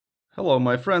Hello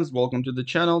my friends, welcome to the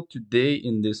channel. Today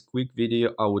in this quick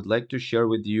video I would like to share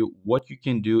with you what you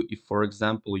can do if, for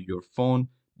example, your phone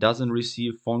doesn't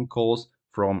receive phone calls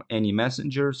from any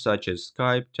messenger such as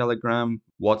Skype, Telegram,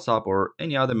 WhatsApp, or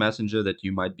any other messenger that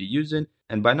you might be using.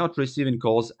 And by not receiving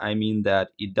calls, I mean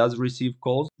that it does receive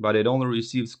calls, but it only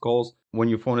receives calls when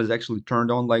your phone is actually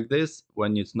turned on like this,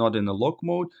 when it's not in the lock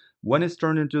mode. When it's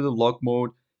turned into the lock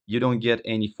mode, you don't get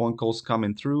any phone calls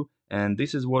coming through. And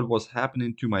this is what was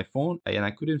happening to my phone, and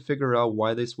I couldn't figure out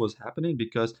why this was happening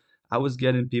because I was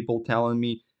getting people telling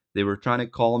me they were trying to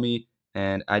call me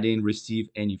and I didn't receive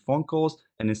any phone calls.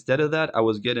 And instead of that, I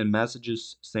was getting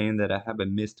messages saying that I have a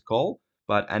missed call,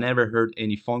 but I never heard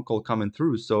any phone call coming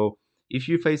through. So if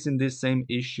you're facing this same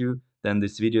issue, then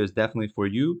this video is definitely for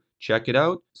you. Check it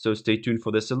out. So stay tuned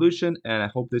for the solution, and I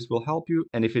hope this will help you.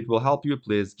 And if it will help you,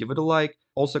 please give it a like.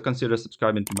 Also consider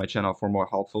subscribing to my channel for more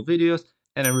helpful videos,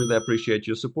 and I really appreciate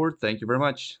your support. Thank you very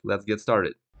much. Let's get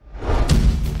started.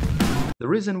 The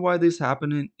reason why this is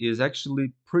happening is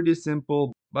actually pretty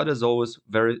simple, but as always,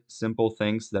 very simple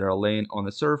things that are laying on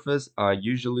the surface are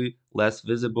usually less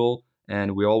visible,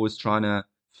 and we're always trying to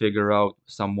figure out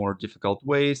some more difficult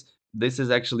ways. This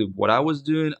is actually what I was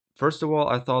doing. First of all,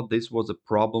 I thought this was a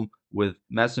problem with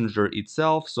Messenger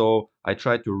itself, so I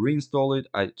tried to reinstall it.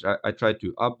 I tried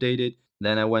to update it.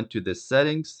 Then I went to the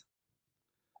settings,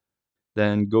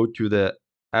 then go to the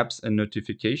apps and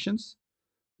notifications,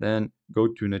 then go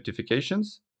to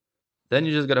notifications. Then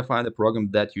you just gotta find the program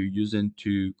that you're using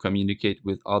to communicate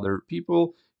with other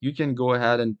people. You can go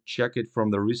ahead and check it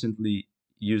from the recently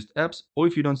used apps, or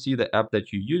if you don't see the app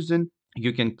that you're using,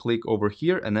 you can click over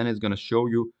here and then it's gonna show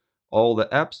you all the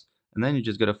apps, and then you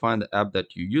just gotta find the app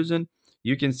that you're using.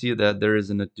 You can see that there is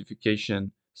a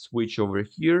notification switch over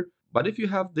here, but if you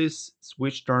have this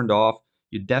switch turned off,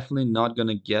 you're definitely not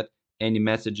gonna get any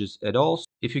messages at all.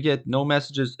 If you get no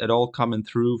messages at all coming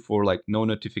through, for like no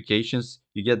notifications,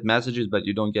 you get messages but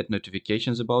you don't get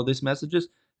notifications about these messages,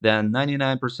 then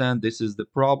 99% this is the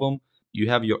problem. You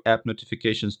have your app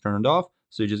notifications turned off,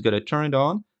 so you just gotta turn it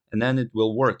on and then it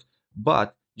will work.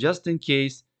 But just in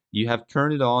case you have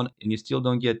turned it on and you still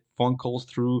don't get phone calls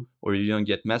through, or you don't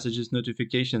get messages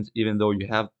notifications even though you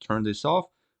have turned this off,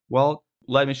 well,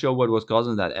 let me show what was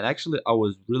causing that. And actually I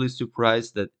was really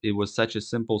surprised that it was such a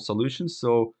simple solution.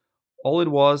 So all it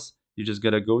was, you just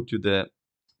gotta go to the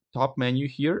top menu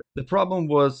here. The problem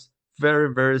was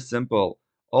very simple.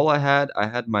 All I had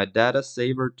my data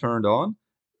saver turned on.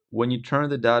 When you turn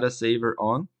the data saver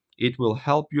on, it will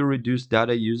help you reduce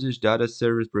data usage. Data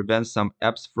saver prevents some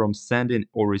apps from sending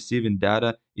or receiving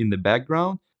data in the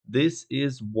background. This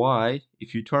is why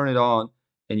if you turn it on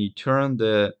and you turn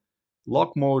the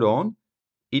lock mode on,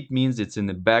 it means it's in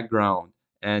the background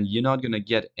and you're not going to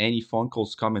get any phone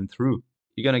calls coming through.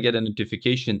 You're going to get a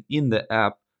notification in the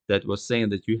app that was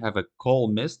saying that you have a call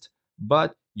missed,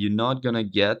 but you're not going to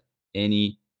get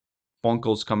any phone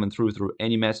calls coming through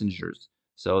any messengers.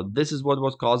 So this is what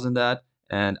was causing that.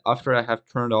 And after I have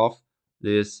turned off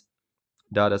this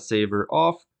data saver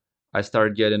off, I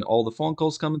started getting all the phone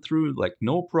calls coming through like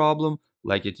no problem,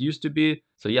 like it used to be.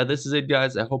 So yeah, this is it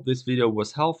guys. I hope this video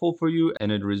was helpful for you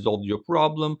and it resolved your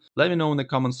problem. Let me know in the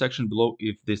comment section below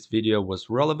if this video was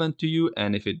relevant to you,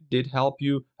 and if it did help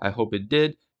you, I hope it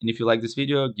did. And if you like this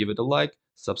video, give it a like,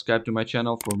 subscribe to my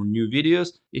channel for more new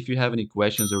videos. If you have any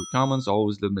questions or comments,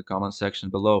 always leave in the comment section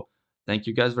below. Thank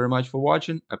you guys very much for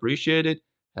watching. Appreciate it.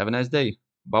 Have a nice day.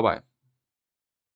 Bye bye.